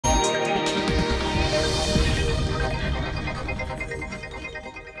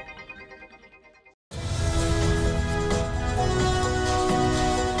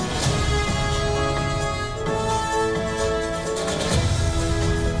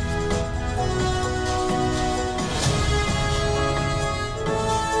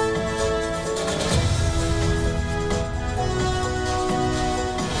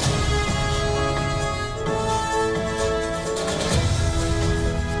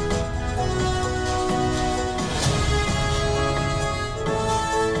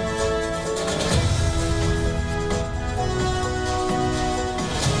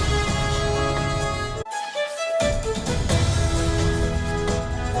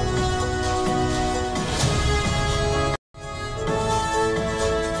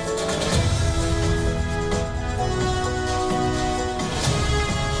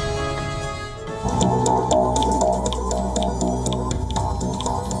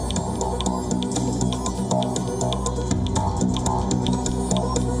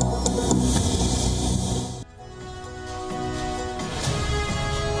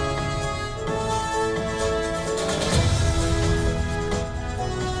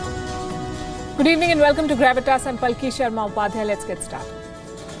Good evening and welcome to Gravitas. I'm Palki, Sharma, Upadhyay. Let's get started.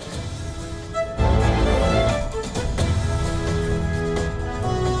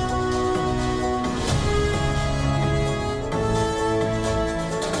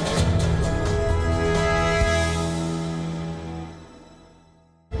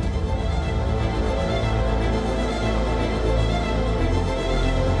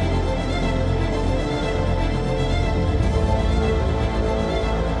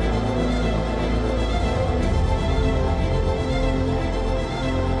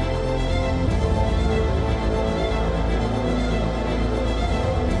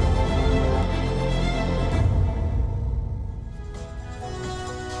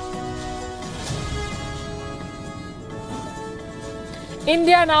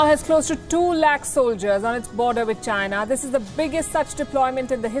 India now has close to 2 lakh soldiers on its border with China. This is the biggest such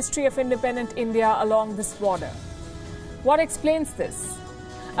deployment in the history of independent India along this border. What explains this?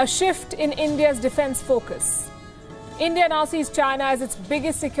 A shift in India's defense focus. India now sees China as its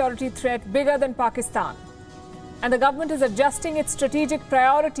biggest security threat, bigger than Pakistan. And the government is adjusting its strategic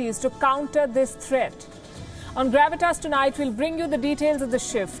priorities to counter this threat. On Gravitas tonight, we'll bring you the details of the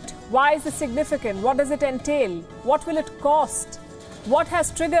shift. Why is it significant? What does it entail? What will it cost? What has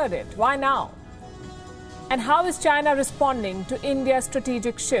triggered it? Why now? And how is China responding to India's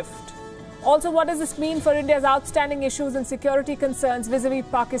strategic shift? Also, what does this mean for India's outstanding issues and security concerns vis-a-vis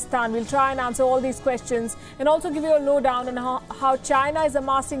Pakistan? We'll try and answer all these questions and also give you a lowdown on how China is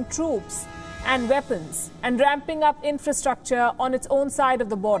amassing troops and weapons and ramping up infrastructure on its own side of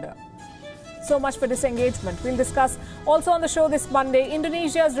the border. So much for disengagement. We'll discuss also on the show this Monday.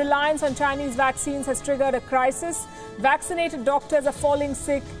 Indonesia's reliance on Chinese vaccines has triggered a crisis. Vaccinated doctors are falling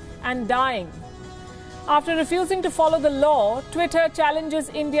sick and dying. After refusing to follow the law, Twitter challenges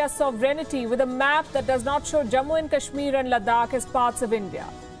India's sovereignty with a map that does not show Jammu and Kashmir and Ladakh as parts of India.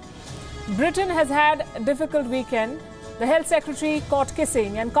 Britain has had a difficult weekend. The health secretary caught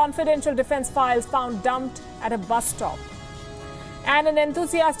kissing and confidential defense files found dumped at a bus stop. And an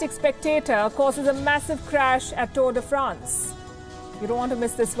enthusiastic spectator causes a massive crash at Tour de France. You don't want to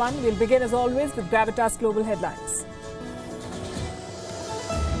miss this one. We'll begin as always with Gravitas Global Headlines.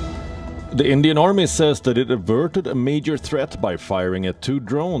 The Indian Army says that it averted a major threat by firing at 2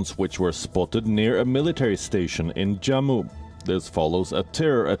 drones which were spotted near a military station in Jammu. This follows a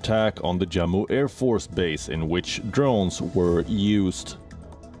terror attack on the Jammu Air Force Base in which drones were used.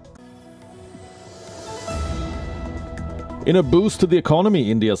 In a boost to the economy,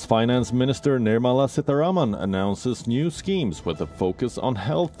 India's Finance Minister Nirmala Sitharaman announces new schemes with a focus on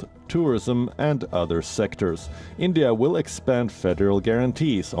health, tourism and other sectors. India will expand federal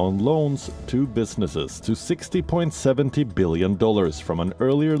guarantees on loans to businesses to $60.70 billion from an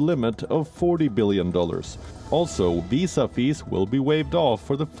earlier limit of $40 billion. Also, visa fees will be waived off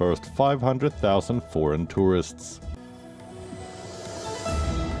for the first 500,000 foreign tourists.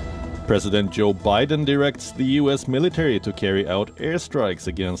 President Joe Biden directs the U.S. military to carry out airstrikes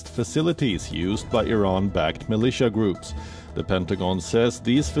against facilities used by Iran-backed militia groups. The Pentagon says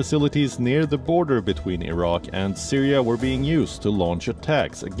these facilities near the border between Iraq and Syria were being used to launch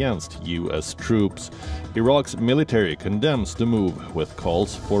attacks against U.S. troops. Iraq's military condemns the move with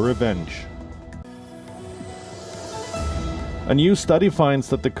calls for revenge. A new study finds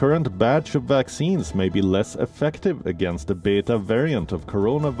that the current batch of vaccines may be less effective against the beta variant of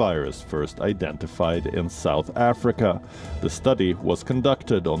coronavirus first identified in South Africa. The study was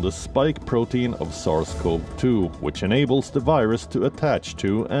conducted on the spike protein of SARS-CoV-2, which enables the virus to attach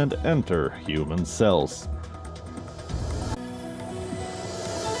to and enter human cells.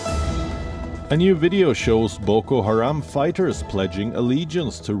 A new video shows Boko Haram fighters pledging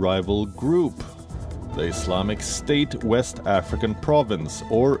allegiance to rival group, the Islamic State West African Province,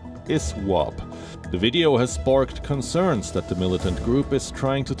 or ISWAP. The video has sparked concerns that the militant group is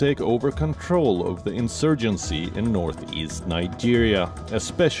trying to take over control of the insurgency in northeast Nigeria,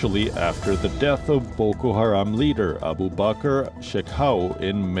 especially after the death of Boko Haram leader Abu Bakr Shekau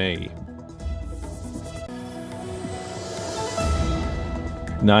in May.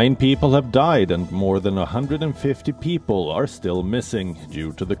 9 people have died and more than 150 people are still missing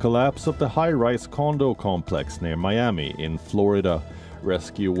due to the collapse of the high-rise condo complex near Miami in Florida.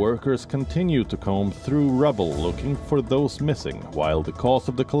 Rescue workers continue to comb through rubble looking for those missing, while the cause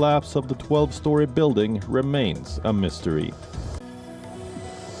of the collapse of the 12-story building remains a mystery.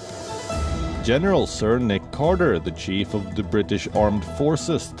 General Sir Nick Carter, the chief of the British Armed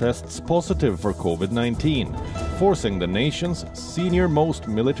Forces, tests positive for COVID-19, forcing the nation's senior-most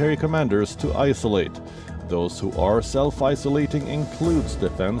military commanders to isolate. Those who are self-isolating includes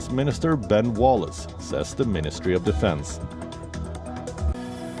Defense Minister Ben Wallace, says the Ministry of Defense.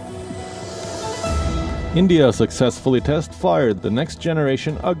 India successfully test-fired the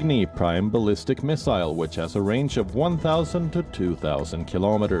next-generation Agni prime ballistic missile, which has a range of 1,000 to 2,000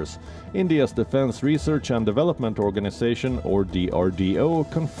 kilometers. India's Defense Research and Development Organization, or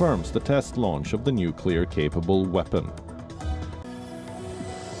DRDO, confirms the test launch of the nuclear-capable weapon.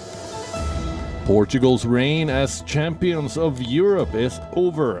 Portugal's reign as champions of Europe is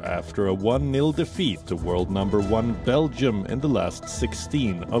over after a 1-0 defeat to world number 1 Belgium in the last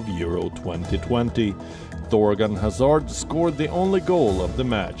 16 of Euro 2020. Thorgan Hazard scored the only goal of the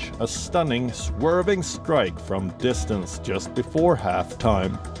match, a stunning, swerving strike from distance just before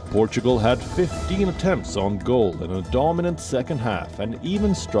half-time. Portugal had 15 attempts on goal in a dominant second half and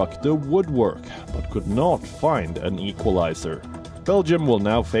even struck the woodwork, but could not find an equalizer. Belgium will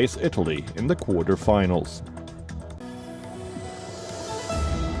now face Italy in the quarter-finals.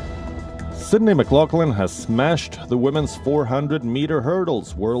 Sydney McLaughlin has smashed the women's 400-meter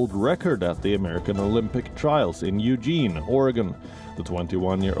hurdles world record at the American Olympic Trials in Eugene, Oregon. The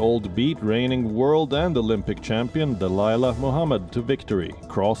 21-year-old beat reigning world and Olympic champion Delilah Muhammad to victory,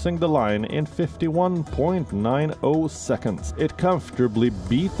 crossing the line in 51.90 seconds. It comfortably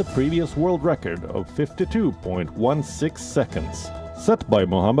beat the previous world record of 52.16 seconds, set by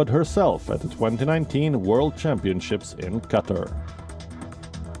Muhammad herself at the 2019 World Championships in Qatar.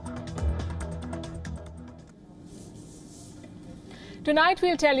 Tonight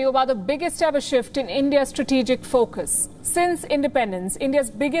we'll tell you about the biggest ever shift in India's strategic focus. Since independence,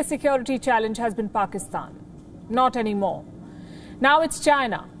 India's biggest security challenge has been Pakistan. Not anymore. Now it's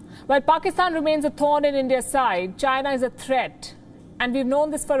China. While Pakistan remains a thorn in India's side, China is a threat. And we've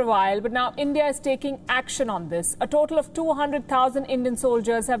known this for a while, but now India is taking action on this. A total of 200,000 Indian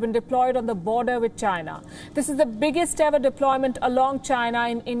soldiers have been deployed on the border with China. This is the biggest ever deployment along China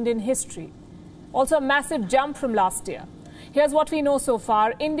in Indian history. Also a massive jump from last year. Here's what we know so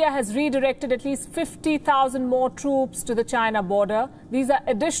far. India has redirected at least 50,000 more troops to the China border. These are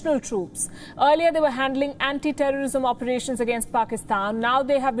additional troops. Earlier, they were handling anti-terrorism operations against Pakistan. Now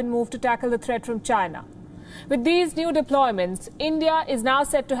they have been moved to tackle the threat from China. With these new deployments, India is now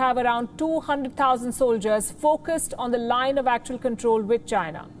set to have around 200,000 soldiers focused on the line of actual control with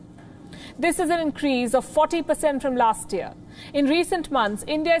China. This is an increase of 40% from last year. In recent months,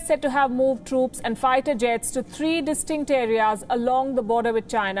 India is said to have moved troops and fighter jets to 3 distinct areas along the border with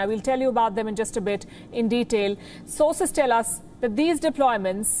China. We'll tell you about them in just a bit in detail. Sources tell us that with these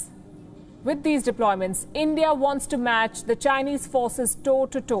deployments, India wants to match the Chinese forces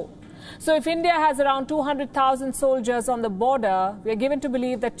toe-to-toe. So if India has around 200,000 soldiers on the border, we are given to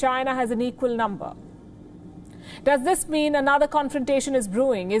believe that China has an equal number. Does this mean another confrontation is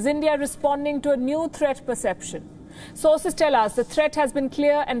brewing? Is India responding to a new threat perception? Sources tell us the threat has been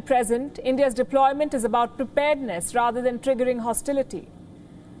clear and present. India's deployment is about preparedness rather than triggering hostility.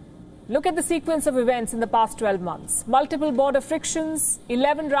 Look at the sequence of events in the past 12 months. Multiple border frictions,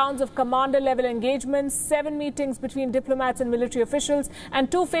 11 rounds of commander-level engagements, 7 meetings between diplomats and military officials,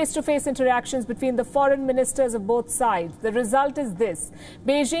 and 2 face-to-face interactions between the foreign ministers of both sides. The result is this.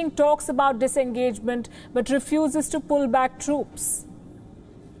 Beijing talks about disengagement but refuses to pull back troops.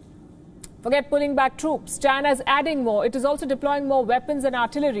 Forget pulling back troops. China is adding more. It is also deploying more weapons and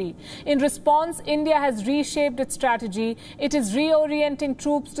artillery. In response, India has reshaped its strategy. It is reorienting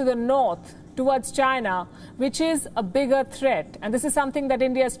troops to the north, towards China, which is a bigger threat. And this is something that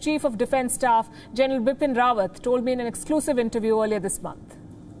India's Chief of Defence Staff, General Bipin Rawat, told me in an exclusive interview earlier this month.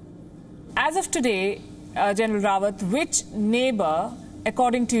 As of today, General Rawat, which neighbour,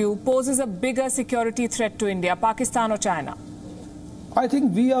 according to you, poses a bigger security threat to India, Pakistan or China? I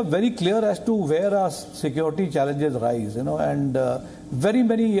think we are very clear as to where our security challenges rise, and very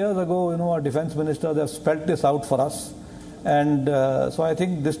many years ago, our defense ministers have spelled this out for us. And so I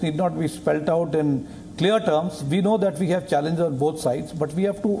think this need not be spelled out in clear terms. We know that we have challenges on both sides, but we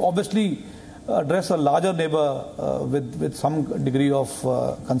have to obviously address a larger neighbor with some degree of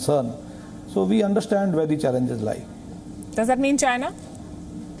concern. So we understand where the challenges lie. Does that mean China?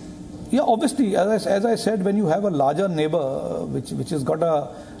 Yeah, obviously, as I said, when you have a larger neighbor which has got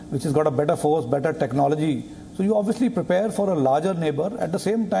a better force, better technology, so you obviously prepare for a larger neighbor. At the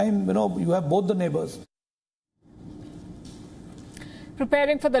same time, you have both the neighbors.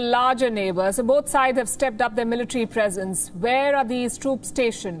 Preparing for the larger neighbor. So both sides have stepped up their military presence. Where are these troops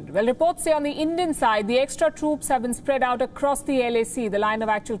stationed? Well, reports say on the Indian side, the extra troops have been spread out across the LAC, the line of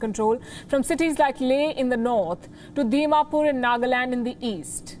actual control, from cities like Leh in the north to Dimapur in Nagaland in the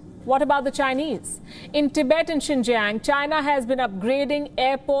east. What about the Chinese? In Tibet and Xinjiang, China has been upgrading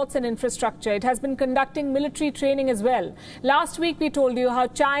airports and infrastructure. It has been conducting military training as well. Last week, we told you how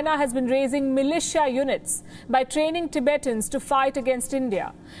China has been raising militia units by training Tibetans to fight against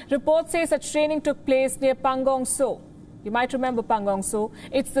India. Reports say such training took place near Pangong So. You might remember Pangong So.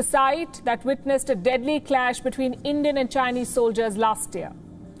 It's the site that witnessed a deadly clash between Indian and Chinese soldiers last year.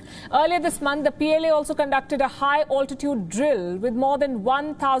 Earlier this month, the PLA also conducted a high-altitude drill with more than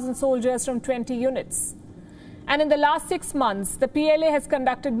 1,000 soldiers from 20 units. And in the last 6 months, the PLA has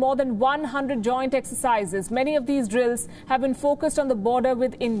conducted more than 100 joint exercises. Many of these drills have been focused on the border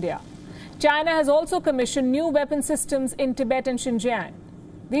with India. China has also commissioned new weapon systems in Tibet and Xinjiang.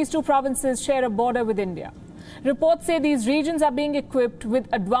 These two provinces share a border with India. Reports say these regions are being equipped with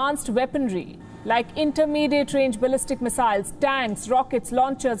advanced weaponry like intermediate-range ballistic missiles, tanks, rockets,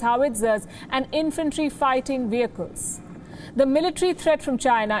 launchers, howitzers, and infantry fighting vehicles. The military threat from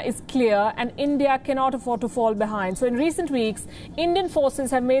China is clear, and India cannot afford to fall behind. So in recent weeks, Indian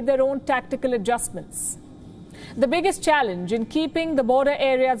forces have made their own tactical adjustments. The biggest challenge in keeping the border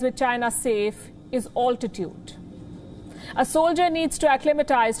areas with China safe is altitude. A soldier needs to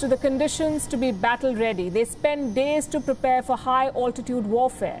acclimatize to the conditions to be battle-ready. They spend days to prepare for high-altitude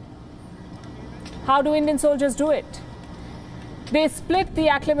warfare. How do Indian soldiers do it? They split the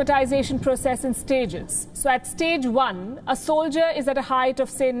acclimatization process in stages. So at stage 1, a soldier is at a height of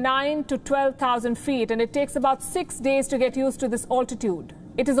say 9 to 12,000 feet, and it takes about 6 days to get used to this altitude.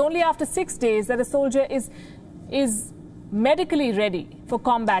 It is only after 6 days that a soldier is medically ready for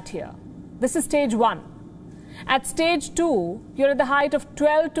combat here. This is stage 1. At stage 2, you're at the height of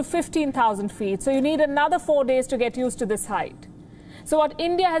 12 to 15,000 feet, so you need another 4 days to get used to this height. So what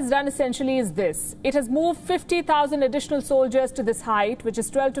India has done essentially is this. It has moved 50,000 additional soldiers to this height, which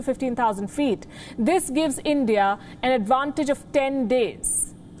is 12 to 15,000 feet. This gives India an advantage of 10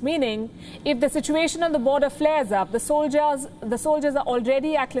 days. Meaning, if the situation on the border flares up, the soldiers are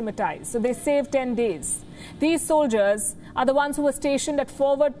already acclimatized, so they save 10 days. These soldiers are the ones who were stationed at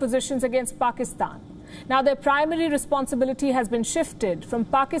forward positions against Pakistan. Now, their primary responsibility has been shifted from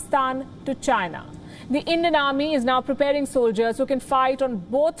Pakistan to China. The Indian Army is now preparing soldiers who can fight on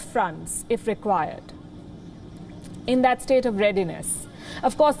both fronts if required. In that state of readiness.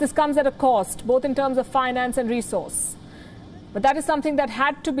 Of course, this comes at a cost, both in terms of finance and resource. But that is something that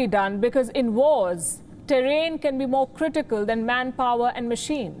had to be done because in wars, terrain can be more critical than manpower and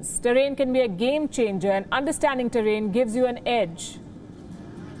machines. Terrain can be a game changer, and understanding terrain gives you an edge.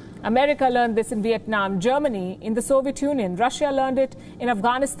 America learned this in Vietnam, Germany in the Soviet Union, Russia learned it in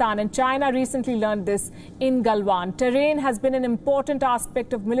Afghanistan, and China recently learned this in Galwan. Terrain has been an important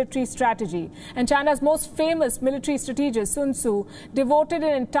aspect of military strategy, and China's most famous military strategist, Sun Tzu, devoted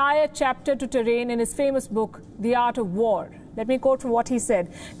an entire chapter to terrain in his famous book, The Art of War. Let me quote from what he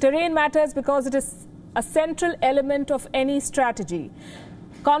said. Terrain matters because it is a central element of any strategy.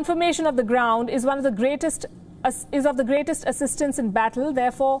 Confirmation of the ground is of the greatest assistance in battle.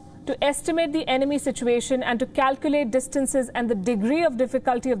 Therefore, to estimate the enemy situation and to calculate distances and the degree of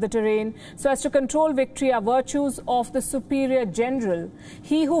difficulty of the terrain so as to control victory are virtues of the superior general.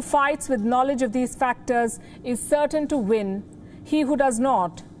 He who fights with knowledge of these factors is certain to win. He who does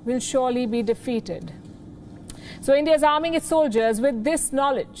not will surely be defeated. So India is arming its soldiers with this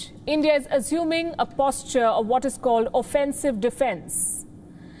knowledge. India is assuming a posture of what is called offensive defense.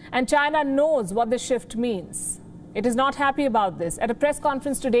 And China knows what this shift means. It is not happy about this. At a press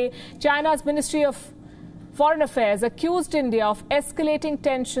conference today, China's Ministry of Foreign Affairs accused India of escalating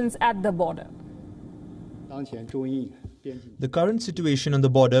tensions at the border. The current situation on the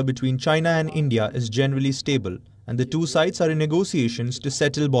border between China and India is generally stable, and the two sides are in negotiations to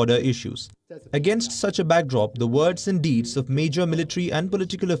settle border issues. Against such a backdrop, the words and deeds of major military and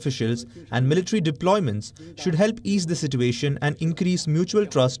political officials and military deployments should help ease the situation and increase mutual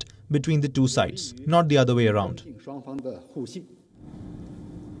trust between the two sides, not the other way around.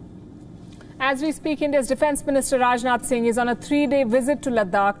 As we speak, India's Defence Minister Rajnath Singh is on a 3-day visit to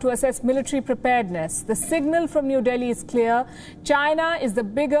Ladakh to assess military preparedness. The signal from New Delhi is clear. China is the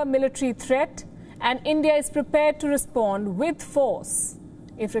bigger military threat, and India is prepared to respond with force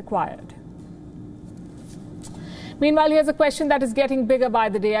if required. Meanwhile, here's a question that is getting bigger by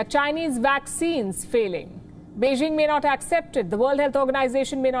the day. Are Chinese vaccines failing? Beijing may not accept it. The World Health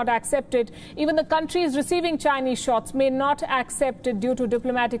Organization may not accept it. Even the countries receiving Chinese shots may not accept it due to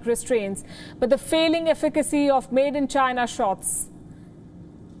diplomatic restraints. But the failing efficacy of made-in-China shots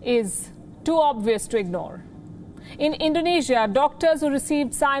is too obvious to ignore. In Indonesia, doctors who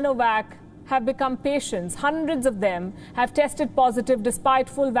received Sinovac have become patients. Hundreds of them have tested positive despite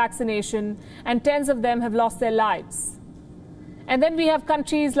full vaccination, and tens of them have lost their lives. And then we have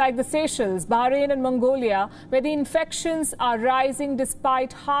countries like the Seychelles, Bahrain and Mongolia, where the infections are rising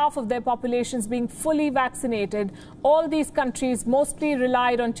despite half of their populations being fully vaccinated. All these countries mostly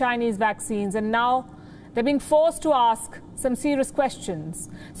relied on Chinese vaccines, and now they're being forced to ask some serious questions.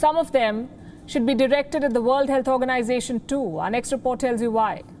 Some of them should be directed at the World Health Organization too. Our next report tells you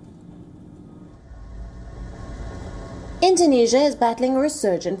why. Indonesia is battling a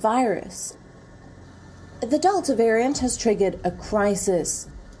resurgent virus. The Delta variant has triggered a crisis.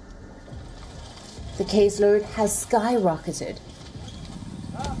 The caseload has skyrocketed.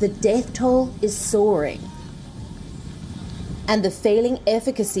 The death toll is soaring. And the failing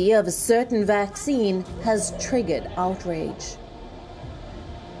efficacy of a certain vaccine has triggered outrage.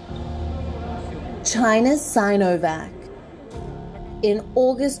 China's Sinovac. In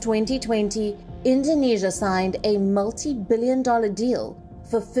August 2020, Indonesia signed a multi-billion-dollar deal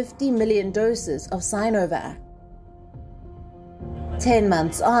for 50 million doses of Sinovac. 10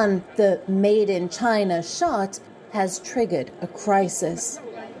 months on, the Made in China shot has triggered a crisis.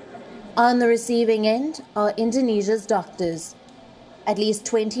 On the receiving end are Indonesia's doctors. At least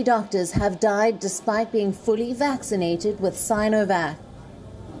 20 doctors have died despite being fully vaccinated with Sinovac.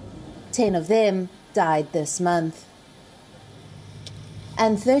 10 of them died this month.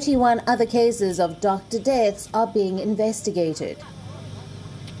 And 31 other cases of doctor deaths are being investigated.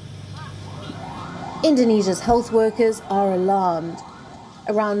 Indonesia's health workers are alarmed.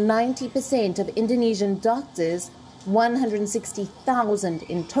 Around 90% of Indonesian doctors, 160,000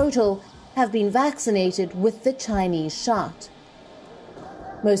 in total, have been vaccinated with the Chinese shot.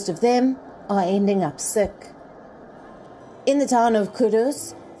 Most of them are ending up sick. In the town of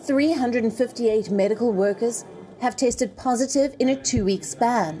Kudus, 358 medical workers have tested positive in a 2-week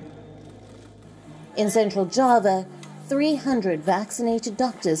span. In central Java, 300 vaccinated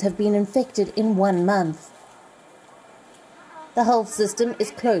doctors have been infected in 1 month. The health system is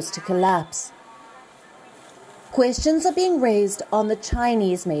close to collapse. Questions are being raised on the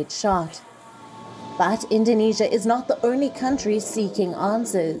Chinese-made shot. But Indonesia is not the only country seeking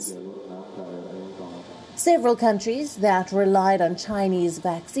answers. Several countries that relied on Chinese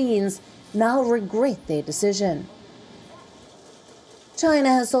vaccines now regret their decision. China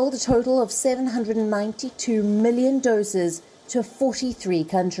has sold a total of 792 million doses to 43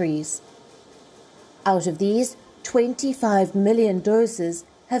 countries. Out of these, 25 million doses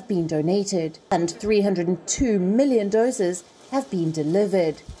have been donated and 302 million doses have been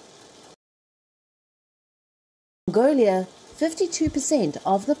delivered. In Mongolia, 52%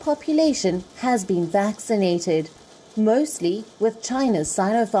 of the population has been vaccinated, mostly with China's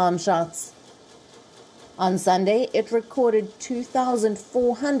Sinopharm shots. On Sunday, it recorded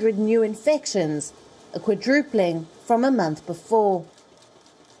 2,400 new infections, a quadrupling from a month before.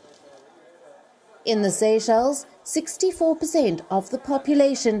 In the Seychelles, 64% of the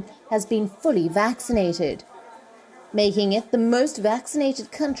population has been fully vaccinated, making it the most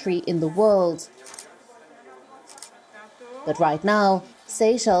vaccinated country in the world. But right now,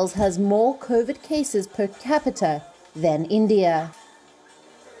 Seychelles has more COVID cases per capita than India.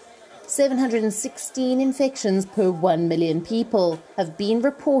 716 infections per 1 million people have been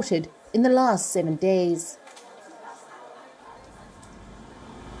reported in the last 7 days.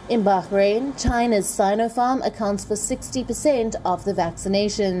 In Bahrain, China's Sinopharm accounts for 60% of the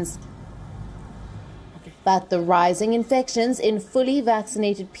vaccinations. But the rising infections in fully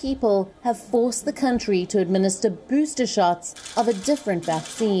vaccinated people have forced the country to administer booster shots of a different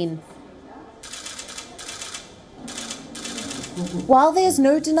vaccine. While there's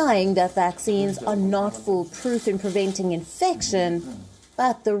no denying that vaccines are not foolproof in preventing infection,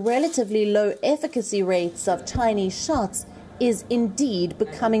 but the relatively low efficacy rates of Chinese shots is indeed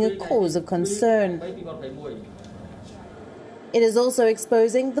becoming a cause of concern. It is also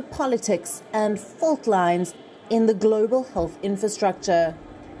exposing the politics and fault lines in the global health infrastructure.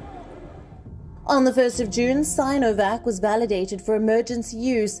 On the 1st of June, Sinovac was validated for emergency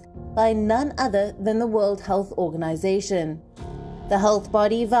use by none other than the World Health Organization. The health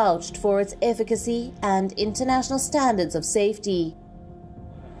body vouched for its efficacy and international standards of safety.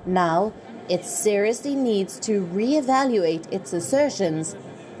 Now, it seriously needs to re-evaluate its assertions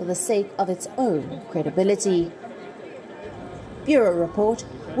for the sake of its own credibility. Bureau Report,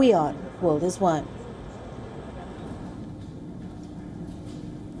 WION World is One.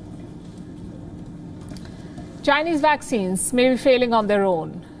 Chinese vaccines may be failing on their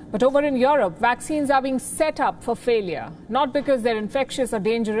own. But over in Europe, vaccines are being set up for failure, not because they're infectious or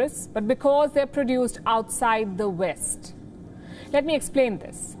dangerous, but because they're produced outside the West. Let me explain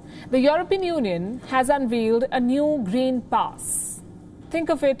this. The European Union has unveiled a new green pass. Think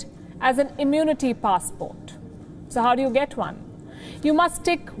of it as an immunity passport. So how do you get one? You must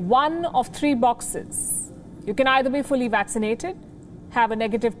tick one of three boxes. You can either be fully vaccinated, have a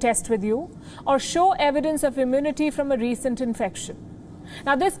negative test with you, or show evidence of immunity from a recent infection.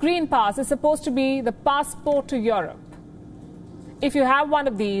 Now, this green pass is supposed to be the passport to Europe. If you have one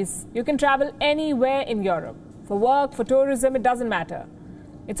of these, you can travel anywhere in Europe. For work, for tourism, it doesn't matter.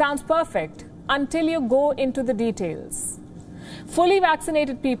 It sounds perfect until you go into the details. Fully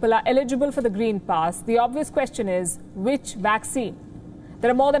vaccinated people are eligible for the green pass. The obvious question is, which vaccine? There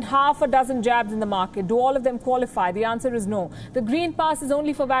are more than half a dozen jabs in the market. Do all of them qualify? The answer is no. The green pass is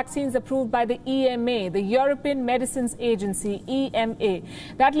only for vaccines approved by the EMA, the European Medicines Agency, EMA.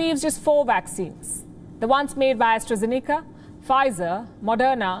 That leaves just 4 vaccines. The ones made by AstraZeneca, Pfizer,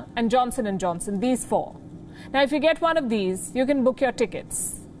 Moderna, and Johnson & Johnson, these 4. Now, if you get one of these, you can book your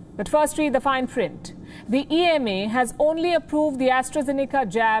tickets. But first, read the fine print. The EMA has only approved the AstraZeneca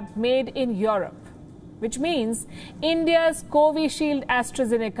jab made in Europe, which means India's Covishield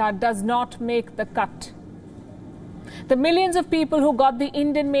AstraZeneca does not make the cut. The millions of people who got the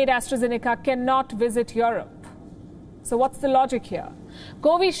Indian-made AstraZeneca cannot visit Europe. So what's the logic here?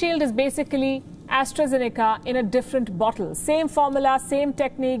 Covishield is basically AstraZeneca in a different bottle. Same formula, same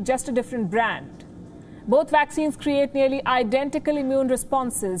technique, just a different brand. Both vaccines create nearly identical immune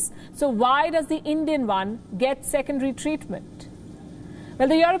responses. So why does the Indian one get secondary treatment? Well,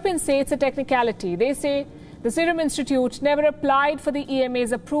 the Europeans say it's a technicality. They say the Serum Institute never applied for the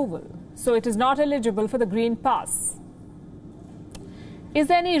EMA's approval, so it is not eligible for the green pass. Is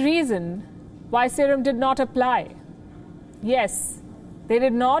there any reason why Serum did not apply? Yes, they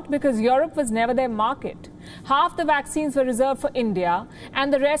did not, because Europe was never their market. Half the vaccines were reserved for India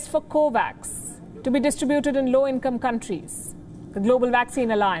and the rest for COVAX, to be distributed in low-income countries. The Global Vaccine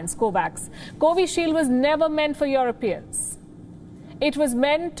Alliance, COVAX. Covishield was never meant for Europeans. It was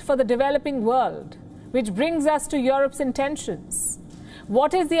meant for the developing world, which brings us to Europe's intentions.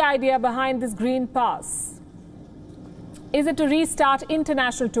 What is the idea behind this green pass? Is it to restart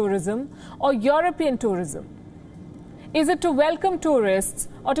international tourism or European tourism? Is it to welcome tourists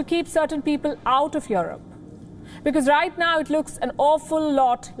or to keep certain people out of Europe? Because right now it looks an awful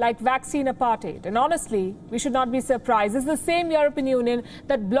lot like vaccine apartheid. And honestly, we should not be surprised. It's the same European Union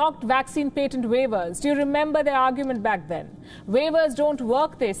that blocked vaccine patent waivers. Do you remember their argument back then? Waivers don't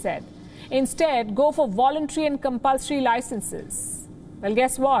work, they said. Instead, go for voluntary and compulsory licenses. Well,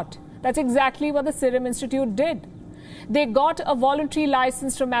 guess what? That's exactly what the Serum Institute did. They got a voluntary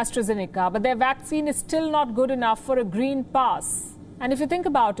license from AstraZeneca, but their vaccine is still not good enough for a green pass. And if you think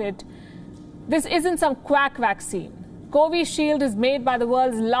about it, this isn't some quack vaccine. Covishield is made by the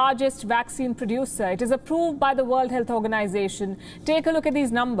world's largest vaccine producer. It is approved by the World Health Organization. Take a look at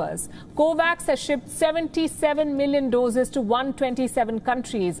these numbers. COVAX has shipped 77 million doses to 127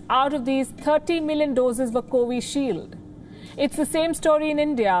 countries. Out of these, 30 million doses were Covishield. It's the same story in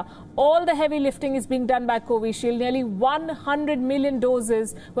India. All the heavy lifting is being done by Covishield. Nearly 100 million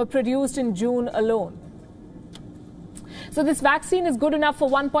doses were produced in June alone. So this vaccine is good enough for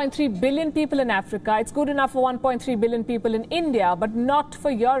 1.3 billion people in Africa. It's good enough for 1.3 billion people in India, but not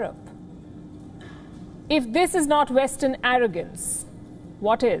for Europe. If this is not Western arrogance,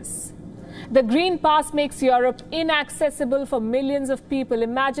 what is? The green pass makes Europe inaccessible for millions of people.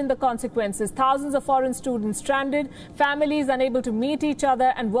 Imagine the consequences. Thousands of foreign students stranded, families unable to meet each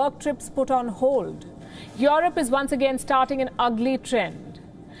other, and work trips put on hold. Europe is once again starting an ugly trend.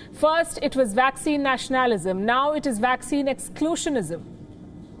 First, it was vaccine nationalism. Now it is vaccine exclusionism.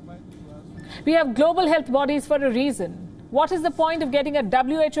 We have global health bodies for a reason. What is the point of getting a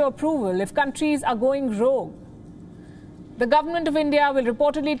WHO approval if countries are going rogue? The government of India will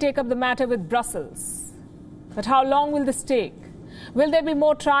reportedly take up the matter with Brussels. But how long will this take? Will there be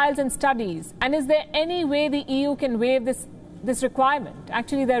more trials and studies? And is there any way the EU can waive this requirement?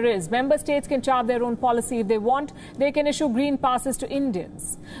 Actually, there is. Member states can chart their own policy if they want. They can issue green passes to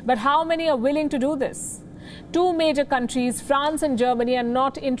Indians. But how many are willing to do this? 2 major countries, France and Germany, are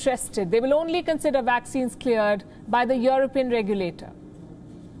not interested. They will only consider vaccines cleared by the European regulator.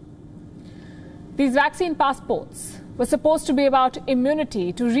 These vaccine passports were supposed to be about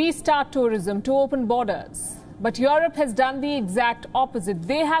immunity, to restart tourism, to open borders. But Europe has done the exact opposite.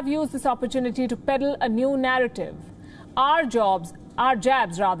 They have used this opportunity to peddle a new narrative. Our jabs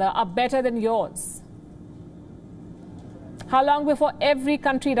are better than yours. How long before every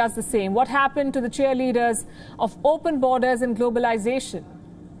country does the same? What happened to the cheerleaders of open borders and globalization?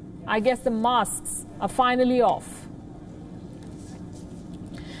 I guess the masks are finally off.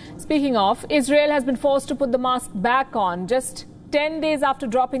 Speaking of, Israel has been forced to put the mask back on just 10 days after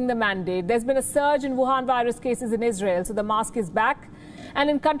dropping the mandate. There's been a surge in Wuhan virus cases in Israel, so the mask is back. And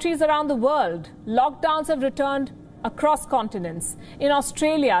in countries around the world, lockdowns have returned across continents. In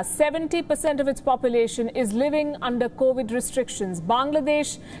Australia, 70% of its population is living under COVID restrictions.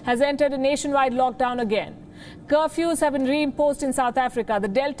 Bangladesh has entered a nationwide lockdown again. Curfews have been reimposed in South Africa. The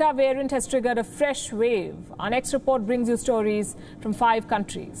Delta variant has triggered a fresh wave. Our next report brings you stories from 5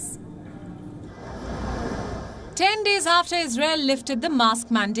 countries. 10 days after Israel lifted the mask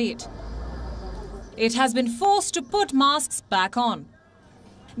mandate, it has been forced to put masks back on.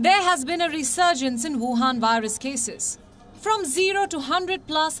 There has been a resurgence in Wuhan virus cases, from 0 to 100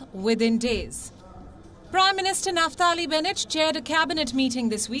 plus within days. Prime Minister Naftali Bennett chaired a cabinet meeting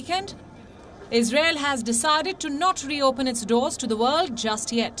this weekend. Israel has decided to not reopen its doors to the world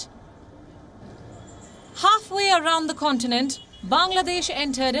just yet. Halfway around the continent, Bangladesh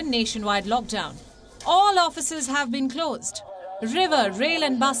entered a nationwide lockdown. All offices have been closed. River, rail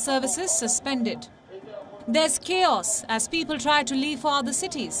and bus services suspended. There's chaos as people try to leave for other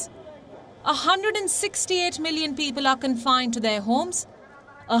cities. 168 million people are confined to their homes.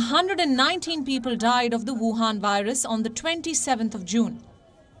 119 people died of the Wuhan virus on the 27th of June,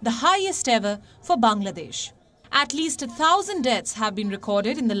 the highest ever for Bangladesh. At least 1,000 deaths have been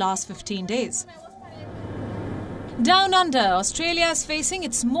recorded in the last 15 days. Down under, Australia is facing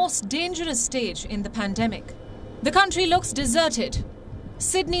its most dangerous stage in the pandemic. The country looks deserted.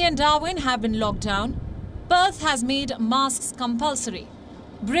 Sydney and Darwin have been locked down. Perth has made masks compulsory.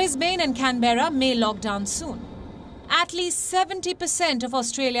 Brisbane and Canberra may lock down soon. At least 70% of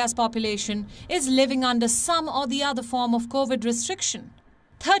Australia's population is living under some or the other form of COVID restriction.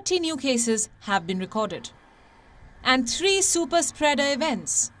 30 new cases have been recorded. And 3 super spreader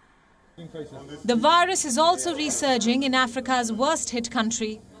events. The virus is also resurging in Africa's worst hit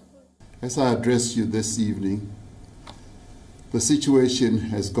country. As I address you this evening, the situation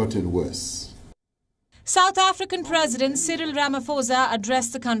has gotten worse. South African President Cyril Ramaphosa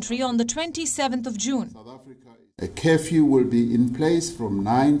addressed the country on the 27th of June. A curfew will be in place from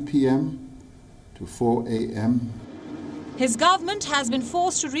 9 p.m. to 4 a.m. His government has been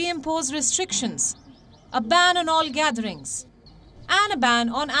forced to reimpose restrictions, a ban on all gatherings, and a ban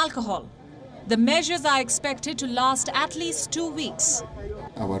on alcohol. The measures are expected to last at least 2 weeks.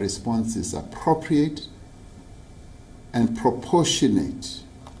 Our response is appropriate and proportionate.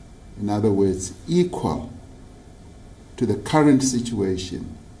 In other words, equal to the current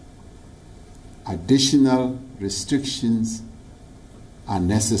situation. Additional restrictions are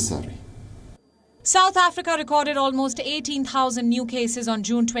necessary. South Africa recorded almost 18,000 new cases on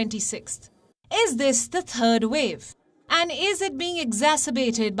June 26th. Is this the third wave? And is it being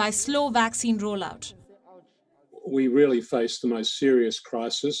exacerbated by slow vaccine rollout? We really face the most serious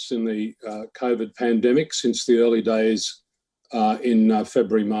crisis in the COVID pandemic since the early days in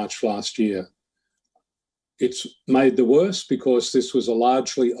February, March last year. It's made the worse because this was a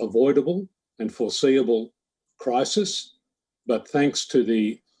largely avoidable and foreseeable crisis, but thanks to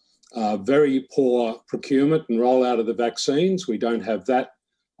the very poor procurement and rollout of the vaccines, we don't have that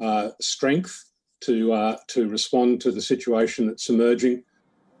strength to respond to the situation that's emerging.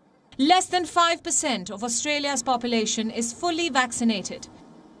 Less than 5% of Australia's population is fully vaccinated.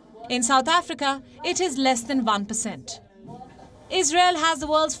 In South Africa, it is less than 1%. Israel has the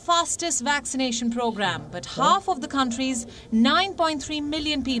world's fastest vaccination program, but half of the country's 9.3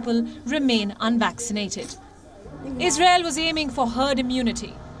 million people remain unvaccinated. Israel was aiming for herd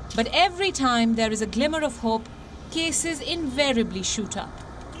immunity, but every time there is a glimmer of hope, cases invariably shoot up.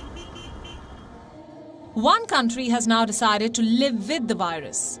 One country has now decided to live with the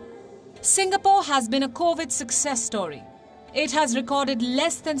virus. Singapore has been a COVID success story. It has recorded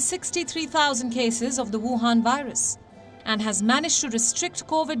less than 63,000 cases of the Wuhan virus and has managed to restrict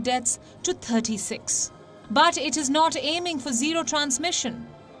COVID deaths to 36. But it is not aiming for zero transmission.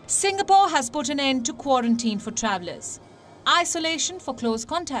 Singapore has put an end to quarantine for travellers, isolation for close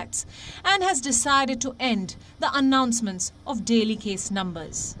contacts, and has decided to end the announcements of daily case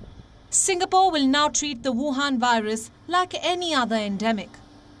numbers. Singapore will now treat the Wuhan virus like any other endemic.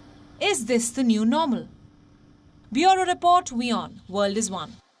 Is this the new normal? Bureau Report, WION, World is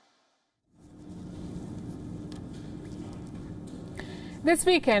One. This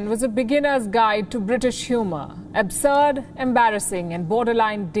weekend was a beginner's guide to British humour. Absurd, embarrassing and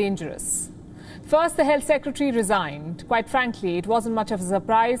borderline dangerous. First, the Health Secretary resigned. Quite frankly, it wasn't much of a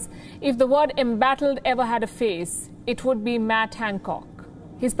surprise. If the word embattled ever had a face, it would be Matt Hancock.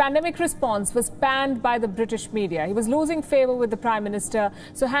 His pandemic response was panned by the British media. He was losing favour with the Prime Minister,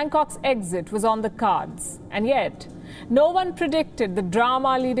 so Hancock's exit was on the cards. And yet, no one predicted the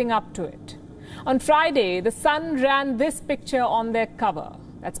drama leading up to it. On Friday, The Sun ran this picture on their cover.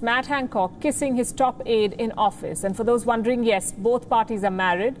 That's Matt Hancock kissing his top aide in office. And for those wondering, yes, both parties are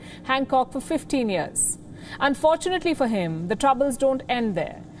married. Hancock for 15 years. Unfortunately for him, the troubles don't end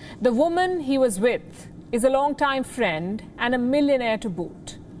there. The woman he was with is a longtime friend and a millionaire to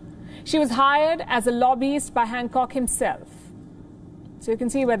boot. She was hired as a lobbyist by Hancock himself. So you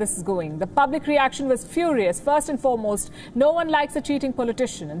can see where this is going. The public reaction was furious. First and foremost, no one likes a cheating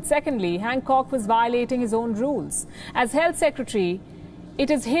politician. And secondly, Hancock was violating his own rules. As health secretary,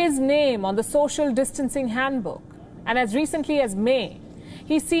 it is his name on the social distancing handbook. And as recently as May,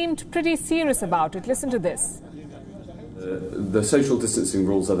 he seemed pretty serious about it. Listen to this. The social distancing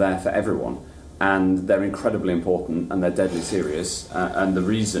rules are there for everyone, and they're incredibly important and they're deadly serious. And the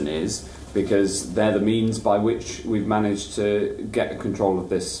reason is because they're the means by which we've managed to get control of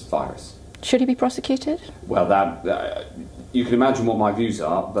this virus. Should he be prosecuted? Well, you can imagine what my views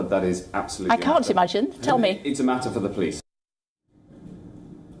are, but that is absolutely... I can't imagine. Tell me. It's a matter for the police.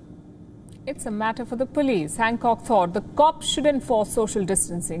 It's a matter for the police. Hancock thought the cops should enforce social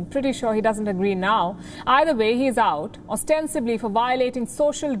distancing. Pretty sure he doesn't agree now. Either way, he's out, ostensibly for violating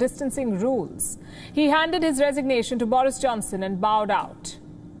social distancing rules. He handed his resignation to Boris Johnson and bowed out.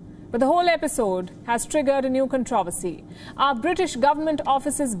 But the whole episode has triggered a new controversy. Are British government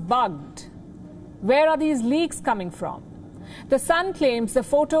offices bugged? Where are these leaks coming from? The Sun claims the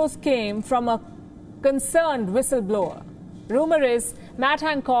photos came from a concerned whistleblower. Rumour is Matt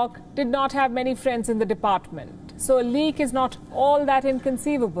Hancock did not have many friends in the department. So a leak is not all that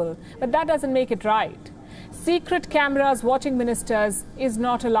inconceivable, but that doesn't make it right. Secret cameras watching ministers is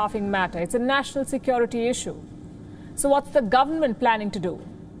not a laughing matter. It's a national security issue. So what's the government planning to do?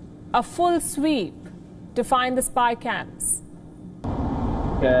 A full sweep to find the spy cams.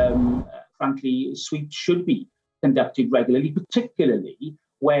 Frankly, sweeps should be conducted regularly, particularly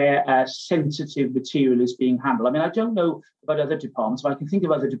where sensitive material is being handled. I mean, I don't know about other departments, but I can think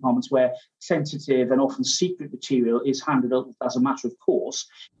of other departments where sensitive and often secret material is handled as a matter of course.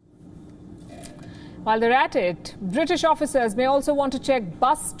 While they're at it, British officers may also want to check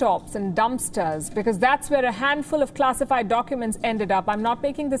bus stops and dumpsters because that's where a handful of classified documents ended up. I'm not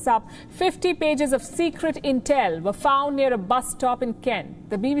making this up. 50 pages of secret intel were found near a bus stop in Kent.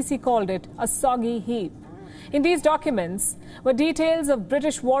 The BBC called it a soggy heap. In these documents were details of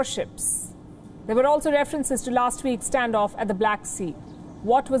British warships. There were also references to last week's standoff at the Black Sea.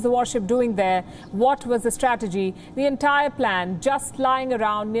 What was the warship doing there? What was the strategy? The entire plan just lying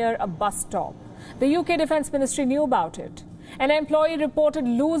around near a bus stop. The UK Defence Ministry knew about it. An employee reported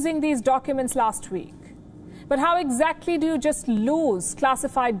losing these documents last week. But how exactly do you just lose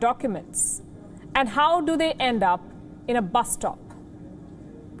classified documents? And how do they end up in a bus stop?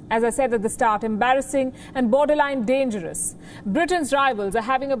 As I said at the start, embarrassing and borderline dangerous. Britain's rivals are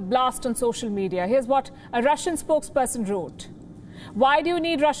having a blast on social media. Here's what a Russian spokesperson wrote. Why do you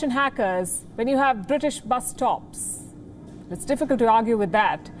need Russian hackers when you have British bus stops? It's difficult to argue with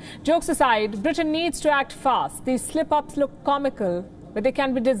that. Jokes aside, Britain needs to act fast. These slip-ups look comical, but they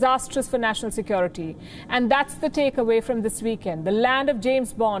can be disastrous for national security. And that's the takeaway from this weekend. The land of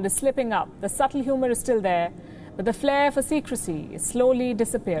James Bond is slipping up. The subtle humour is still there, but the flair for secrecy is slowly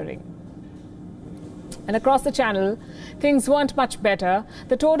disappearing. And across the channel, things weren't much better.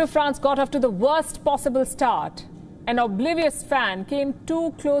 The Tour de France got off to the worst possible start. An oblivious fan came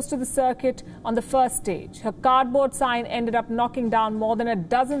too close to the circuit on the first stage. Her cardboard sign ended up knocking down more than a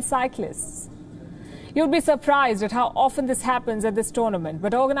dozen cyclists. You'd be surprised at how often this happens at this tournament,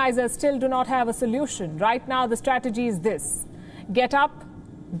 but organisers still do not have a solution. Right now, the strategy is this. Get up,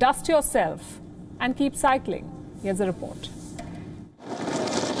 dust yourself, and keep cycling. Here's a report.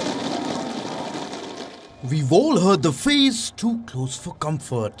 We've all heard the phrase, too close for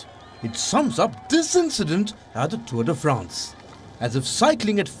comfort. It sums up this incident at the Tour de France. As if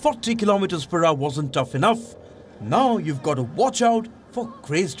cycling at 40 kilometers per hour wasn't tough enough, now you've got to watch out for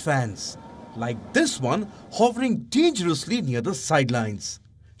crazed fans. Like this one hovering dangerously near the sidelines.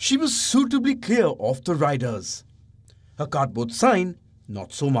 She was suitably clear of the riders. Her cardboard sign,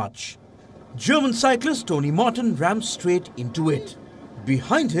 not so much. German cyclist Tony Martin rammed straight into it.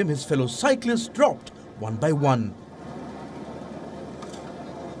 Behind him, his fellow cyclists dropped one by one.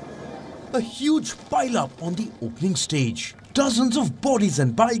 A huge pile-up on the opening stage. Dozens of bodies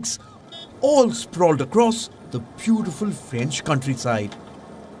and bikes, all sprawled across the beautiful French countryside.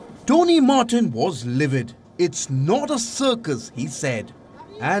 Tony Martin was livid. It's not a circus, he said.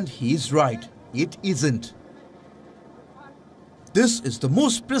 And he's right, it isn't. This is the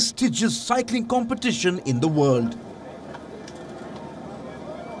most prestigious cycling competition in the world.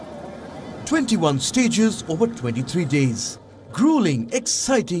 21 stages over 23 days. Grueling,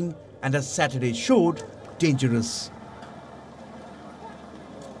 exciting, and as Saturday showed, dangerous.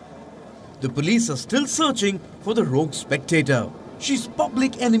 The police are still searching for the rogue spectator. She's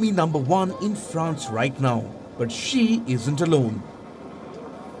public enemy #1 in France right now, but she isn't alone.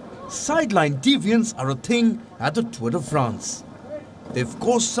 Sideline deviants are a thing at the Tour de France. They've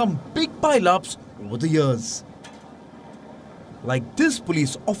caused some big pile-ups over the years. Like this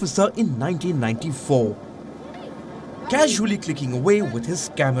police officer in 1994, casually clicking away with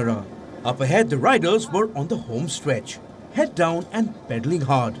his camera. Up ahead, the riders were on the home stretch, head down and pedaling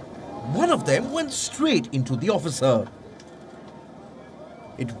hard. One of them went straight into the officer.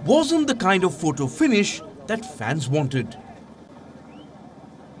 It wasn't the kind of photo finish that fans wanted.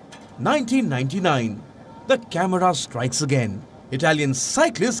 1999, the camera strikes again. Italian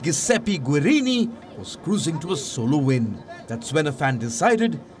cyclist Giuseppe Guerini was cruising to a solo win. That's when a fan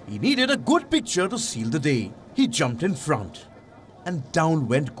decided he needed a good picture to seal the day. He jumped in front, and down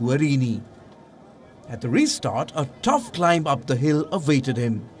went Guerini. At the restart, a tough climb up the hill awaited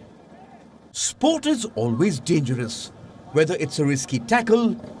him. Sport is always dangerous, whether it's a risky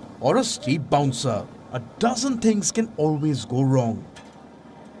tackle or a steep bouncer. A dozen things can always go wrong.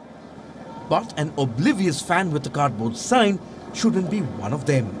 But an oblivious fan with a cardboard sign shouldn't be one of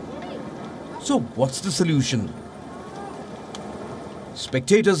them. So what's the solution?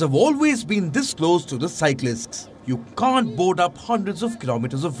 Spectators have always been this close to the cyclists. You can't board up hundreds of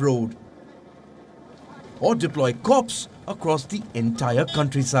kilometers of road or deploy cops across the entire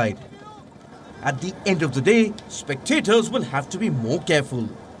countryside. At the end of the day, spectators will have to be more careful.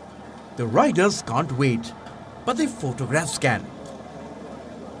 The riders can't wait, but the photographs can.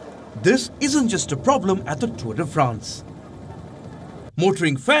 This isn't just a problem at the Tour de France.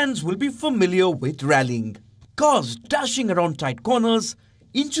 Motoring fans will be familiar with rallying. Cars dashing around tight corners,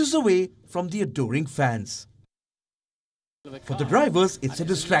 inches away from the adoring fans. For the drivers, it's a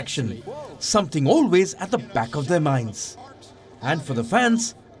distraction, something always at the back of their minds. And for the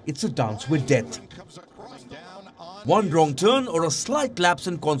fans, it's a dance with death. One wrong turn or a slight lapse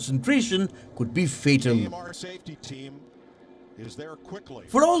in concentration could be fatal.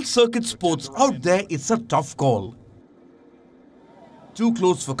 For all circuit sports out there, it's a tough call. Too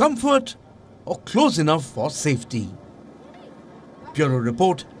close for comfort or close enough for safety. Bureau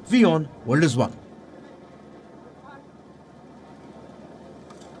Report, WION World is One.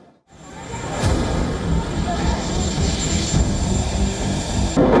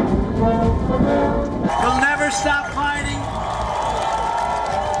 We'll never stop fighting.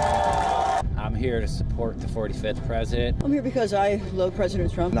 I'm here to support the 45th president. I'm here because I love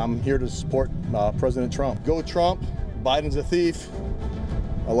President Trump. And I'm here to support President Trump. Go Trump. Biden's a thief.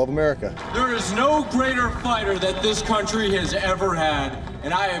 I love America. There is no greater fighter that this country has ever had,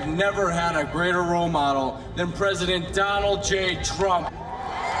 and I have never had a greater role model than President Donald J. Trump.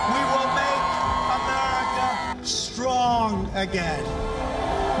 We will make America strong again.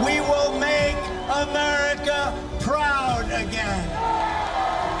 We will make America proud again.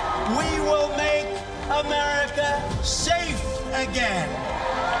 We will make America safe again.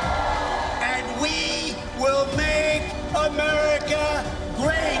 And we will make America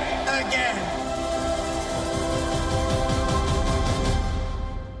great again.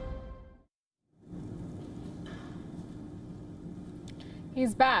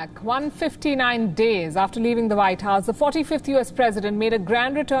 He's back. 159 days after leaving the White House, the 45th U.S. president made a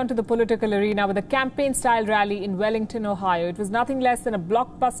grand return to the political arena with a campaign-style rally in Wellington, Ohio. It was nothing less than a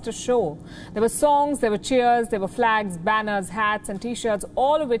blockbuster show. There were songs, there were cheers, there were flags, banners, hats and T-shirts,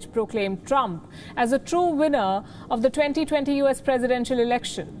 all of which proclaimed Trump as the true winner of the 2020 U.S. presidential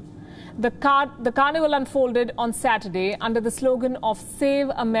election. The carnival unfolded on Saturday under the slogan of Save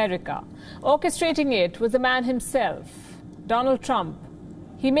America. Orchestrating it was the man himself, Donald Trump.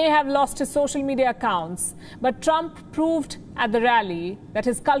 He may have lost his social media accounts, but Trump proved at the rally that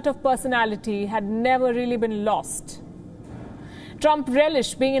his cult of personality had never really been lost. Trump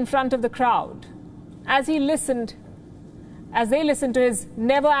relished being in front of the crowd as they listened to his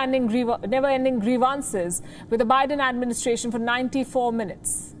never-ending grievances with the Biden administration for 94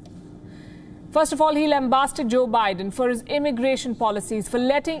 minutes. First of all, he lambasted Joe Biden for his immigration policies, for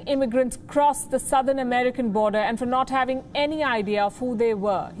letting immigrants cross the southern American border and for not having any idea of who they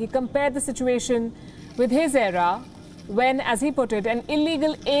were. He compared the situation with his era when, as he put it, an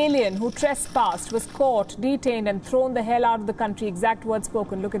illegal alien who trespassed was caught, detained and thrown the hell out of the country. Exact words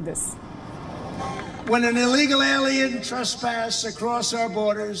spoken. Look at this. When an illegal alien trespassed across our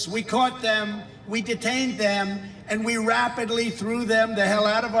borders, we caught them, we detained them, and we rapidly threw them the hell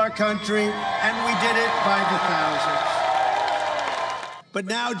out of our country, and we did it by the thousands. But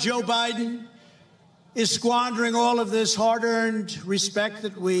now Joe Biden is squandering all of this hard-earned respect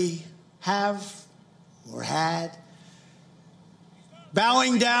that we have or had,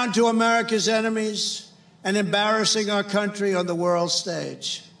 bowing down to America's enemies, and embarrassing our country on the world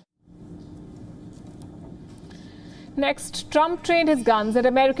stage. Next, Trump trained his guns at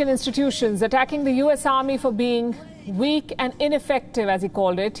American institutions, attacking the U.S. Army for being weak and ineffective, as he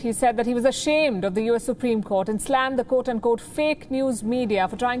called it. He said that he was ashamed of the U.S. Supreme Court and slammed the quote-unquote fake news media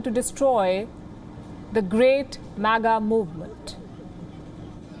for trying to destroy the great MAGA movement.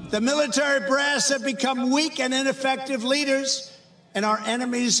 The military brass have become weak and ineffective leaders, and our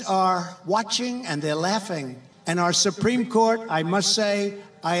enemies are watching and they're laughing. And our Supreme Court, I must say,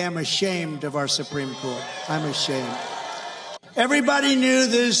 I am ashamed of our Supreme Court. I'm ashamed. Everybody knew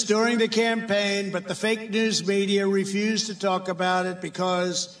this during the campaign, but the fake news media refused to talk about it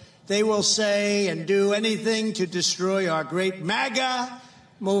because they will say and do anything to destroy our great MAGA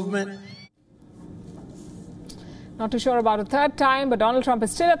movement. Not too sure about a third time, but Donald Trump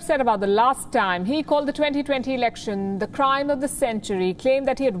is still upset about the last time. He called the 2020 election the crime of the century, claimed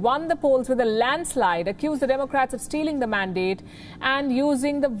that he had won the polls with a landslide, accused the Democrats of stealing the mandate and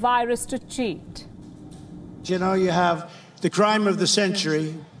using the virus to cheat. You know, you have the crime of the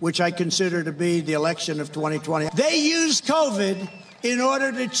century, which I consider to be the election of 2020. They used COVID in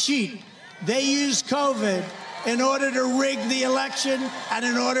order to cheat. They used COVID in order to rig the election and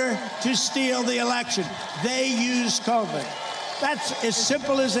in order to steal the election. They used COVID. That's as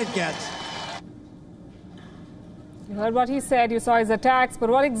simple as it gets. You heard what he said, you saw his attacks,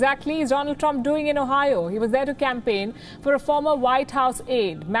 but what exactly is Donald Trump doing in Ohio? He was there to campaign for a former White House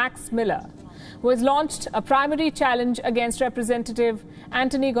aide, Max Miller, who has launched a primary challenge against Representative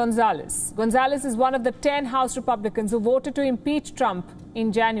Anthony Gonzalez. Gonzalez is one of the 10 House Republicans who voted to impeach Trump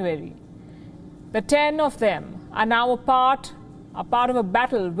in January. The 10 of them are now a part of a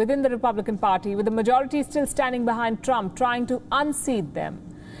battle within the Republican Party, with the majority still standing behind Trump, trying to unseat them.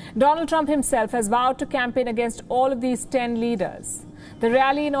 Donald Trump himself has vowed to campaign against all of these 10 leaders. The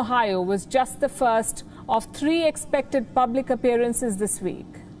rally in Ohio was just the first of 3 expected public appearances this week.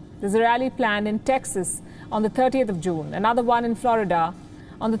 There's a rally planned in Texas on the 30th of June, another one in Florida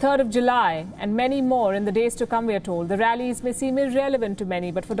on the 3rd of July, and many more in the days to come, we are told. The rallies may seem irrelevant to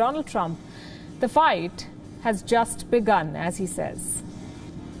many, but for Donald Trump, the fight has just begun, as he says.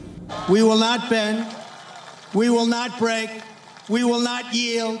 We will not bend. We will not break. We will not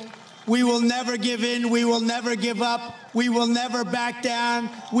yield. We will never give in. We will never give up. We will never back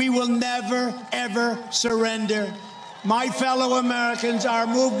down. We will never, ever surrender. My fellow Americans, our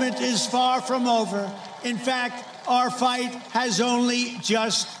movement is far from over. In fact, our fight has only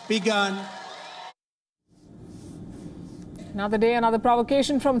just begun. Another day, another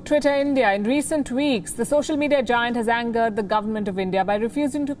provocation from Twitter India. In recent weeks, the social media giant has angered the government of India by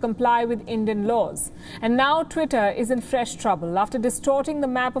refusing to comply with Indian laws. And now Twitter is in fresh trouble. After distorting the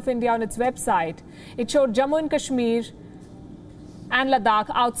map of India on its website, it showed Jammu and Kashmir and Ladakh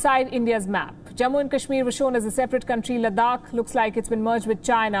outside India's map. Jammu and Kashmir was shown as a separate country. Ladakh looks like it's been merged with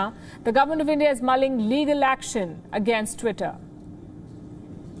China. The government of India is mulling legal action against Twitter.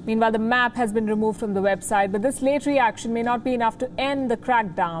 Meanwhile, the map has been removed from the website, but this late reaction may not be enough to end the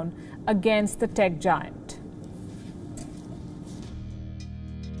crackdown against the tech giant.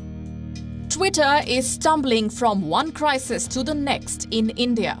 Twitter is stumbling from one crisis to the next in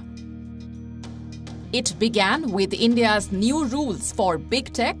India. It began with India's new rules for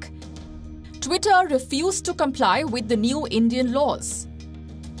big tech. Twitter refused to comply with the new Indian laws.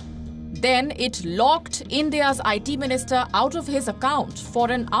 Then it locked India's IT minister out of his account for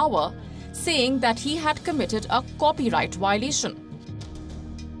an hour, saying that he had committed a copyright violation.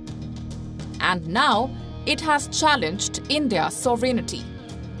 And now it has challenged India's sovereignty.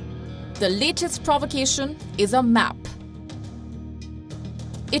 The latest provocation is a map.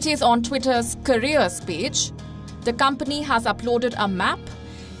 It is on Twitter's careers page. The company has uploaded a map.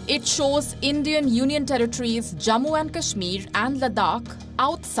 It shows Indian Union territories Jammu and Kashmir and Ladakh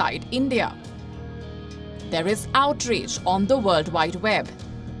outside India. There is outrage on the World Wide Web.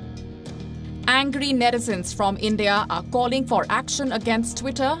 Angry netizens from India are calling for action against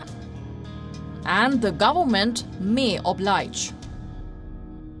Twitter, and the government may oblige.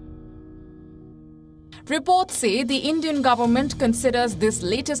 Reports say the Indian government considers this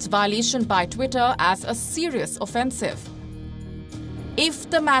latest violation by Twitter as a serious offensive. If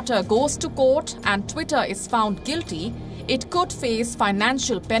the matter goes to court and Twitter is found guilty, it could face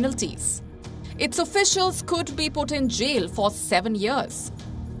financial penalties. Its officials could be put in jail for 7 years.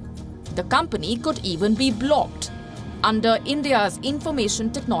 The company could even be blocked under India's information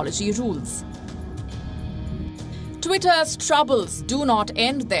technology rules. Twitter's troubles do not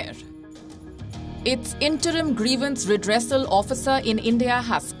end there. Its interim grievance redressal officer in India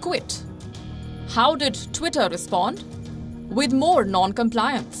has quit. How did Twitter respond? With more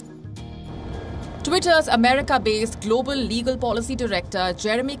non-compliance. Twitter's America-based Global Legal Policy Director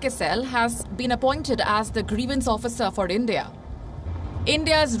Jeremy Kessel has been appointed as the grievance officer for India.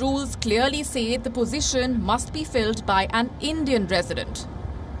 India's rules clearly say the position must be filled by an Indian resident.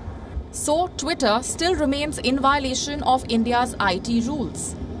 So Twitter still remains in violation of India's IT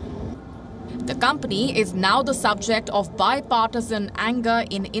rules. The company is now the subject of bipartisan anger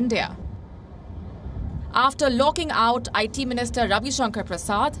in India. After locking out IT Minister Ravi Shankar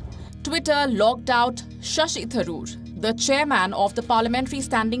Prasad, Twitter locked out Shashi Tharoor, the chairman of the Parliamentary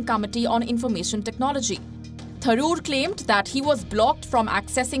Standing Committee on Information Technology. Tharoor claimed that he was blocked from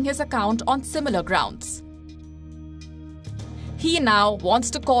accessing his account on similar grounds. He now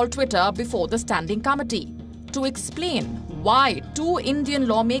wants to call Twitter before the Standing Committee to explain why 2 Indian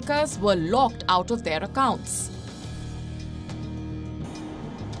lawmakers were locked out of their accounts.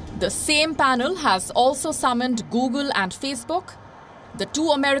 The same panel has also summoned Google and Facebook. The 2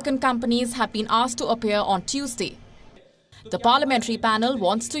 American companies have been asked to appear on Tuesday. The parliamentary panel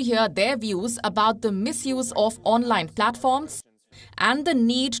wants to hear their views about the misuse of online platforms and the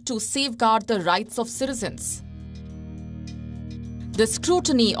need to safeguard the rights of citizens. The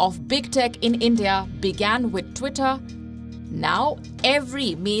scrutiny of big tech in India began with Twitter. Now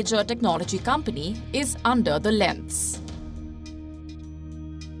every major technology company is under the lens.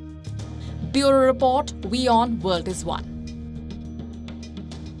 Bureau Report, WION World is One.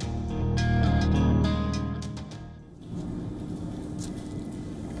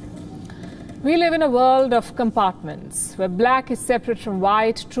 We live in a world of compartments, where black is separate from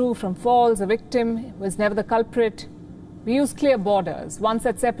white, true from false, a victim was never the culprit. We use clear borders, ones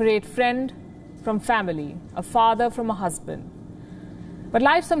that separate friend from family, a father from a husband. But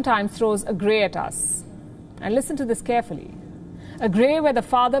life sometimes throws a grey at us. And listen to this carefully. A grey where the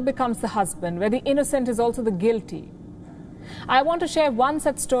father becomes the husband, where the innocent is also the guilty. I want to share one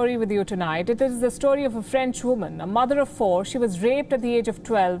such story with you tonight. It is the story of a French woman, a mother of 4. She was raped at the age of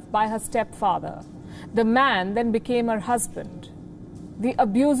 12 by her stepfather. The man then became her husband, the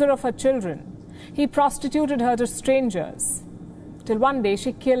abuser of her children. He prostituted her to strangers, till one day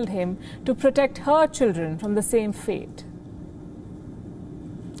she killed him to protect her children from the same fate.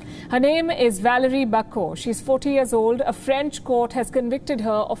 Her name is Valérie Bacot. She's 40 years old. A French court has convicted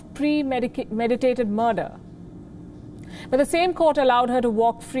her of premeditated murder. But the same court allowed her to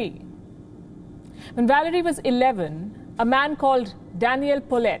walk free. When Valérie was 11, a man called Daniel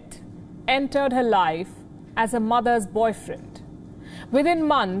Paulette entered her life as a mother's boyfriend. Within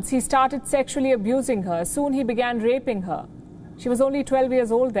months, he started sexually abusing her. Soon he began raping her. She was only 12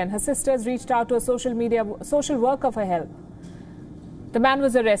 years old then. Her sisters reached out to a social worker for help. The man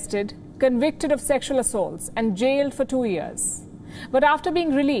was arrested, convicted of sexual assaults and jailed for 2 years. But after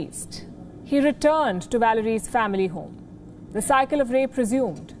being released, he returned to Valérie's family home. The cycle of rape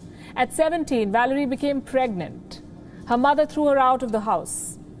resumed. At 17, Valérie became pregnant. Her mother threw her out of the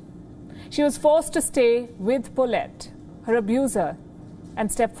house. She was forced to stay with Paulette, her abuser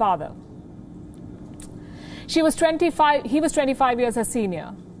and stepfather. He was 25 years her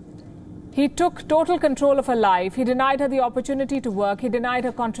senior. He took total control of her life. He denied her the opportunity to work. He denied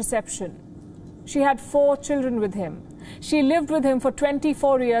her contraception. She had 4 children with him. She lived with him for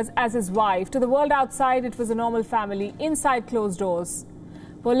 24 years as his wife. To the world outside, it was a normal family. Inside closed doors,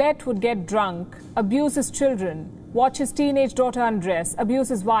 Paulette would get drunk, abuse his children, watch his teenage daughter undress, abuse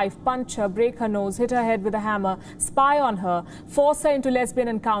his wife, punch her, break her nose, hit her head with a hammer, spy on her, force her into lesbian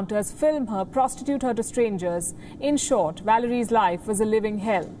encounters, film her, prostitute her to strangers. In short, Valérie's life was a living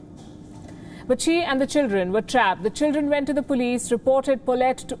hell. But she and the children were trapped. The children went to the police, reported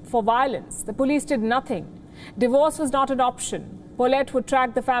Paulette for violence. The police did nothing. Divorce was not an option. Paulette would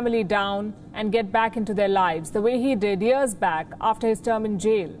track the family down and get back into their lives, the way he did years back after his term in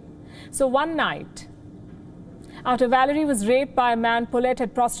jail. So one night, after Valérie was raped by a man Paulette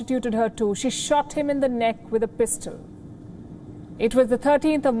had prostituted her to, she shot him in the neck with a pistol. It was the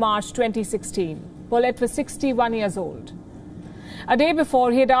 13th of March 2016. Paulette was 61 years old. A day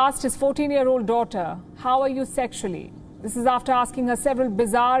before, he had asked his 14-year-old daughter, "How are you sexually?" This is after asking her several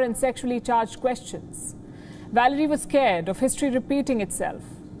bizarre and sexually charged questions. Valérie was scared of history repeating itself,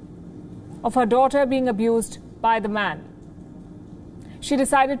 of her daughter being abused by the man. She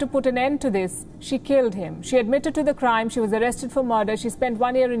decided to put an end to this. She killed him. She admitted to the crime. She was arrested for murder. She spent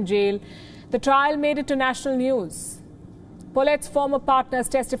 1 year in jail. The trial made it to national news. Paulette's former partners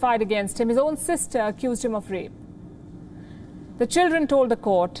testified against him. His own sister accused him of rape. The children told the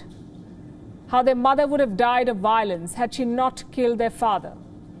court how their mother would have died of violence had she not killed their father.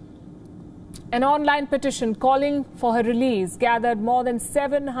 An online petition calling for her release gathered more than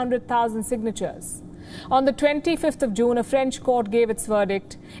 700,000 signatures. On the 25th of June, a French court gave its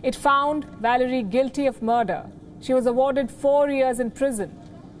verdict. It found Valerie guilty of murder. She was awarded 4 years in prison,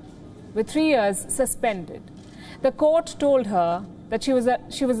 with 3 years suspended. The court told her that she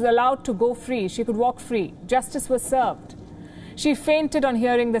was allowed to go free. She could walk free. Justice was served. She fainted on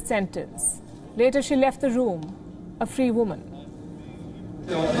hearing the sentence. Later, she left the room, a free woman.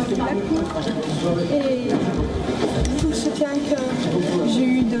 Et tout le soutien que j'ai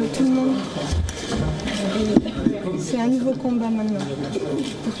eu de tout le monde. C'est un nouveau combat maintenant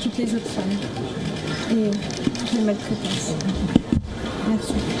pour toutes les autres femmes et les maltraitances.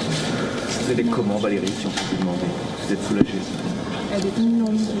 Merci. Vous allez comment, Valérie, si on peut vous demander? Vous êtes soulagée?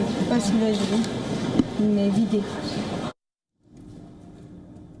 Non, pas soulagée, mais vidée.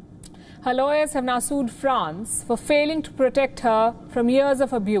 Her lawyers have now sued France for failing to protect her from years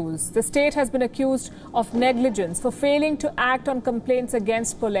of abuse. The state has been accused of negligence for failing to act on complaints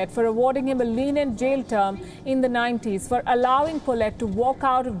against Paulette, for awarding him a lenient jail term in the 90s, for allowing Paulette to walk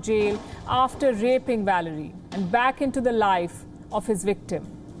out of jail after raping Valerie and back into the life of his victim.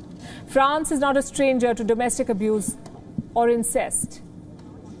 France is not a stranger to domestic abuse or incest.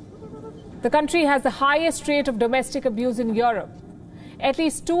 The country has the highest rate of domestic abuse in Europe. At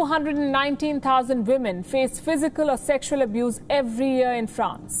least 219,000 women face physical or sexual abuse every year in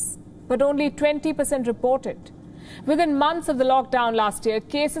France, but only 20% report it. Within months of the lockdown last year,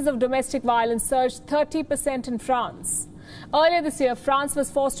 cases of domestic violence surged 30% in France. Earlier this year, France was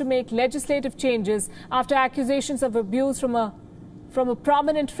forced to make legislative changes after accusations of abuse from a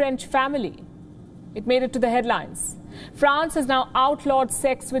prominent French family. It made it to the headlines. France has now outlawed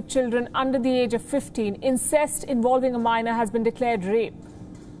sex with children under the age of 15. Incest involving a minor has been declared rape.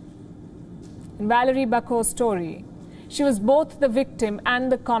 In Valerie Bacot's story, she was both the victim and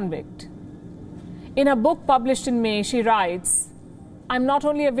the convict. In her book published in May, she writes, "I'm not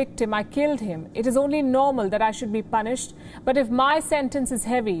only a victim, I killed him. It is only normal that I should be punished. But if my sentence is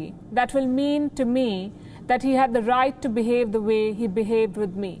heavy, that will mean to me that he had the right to behave the way he behaved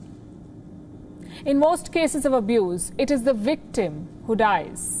with me." In most cases of abuse, it is the victim who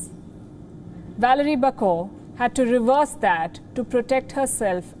dies. Valerie Bacot had to reverse that to protect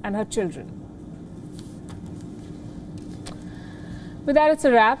herself and her children. With that, it's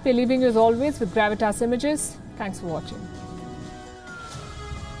a wrap. We're leaving you as always with Gravitas Images. Thanks for watching.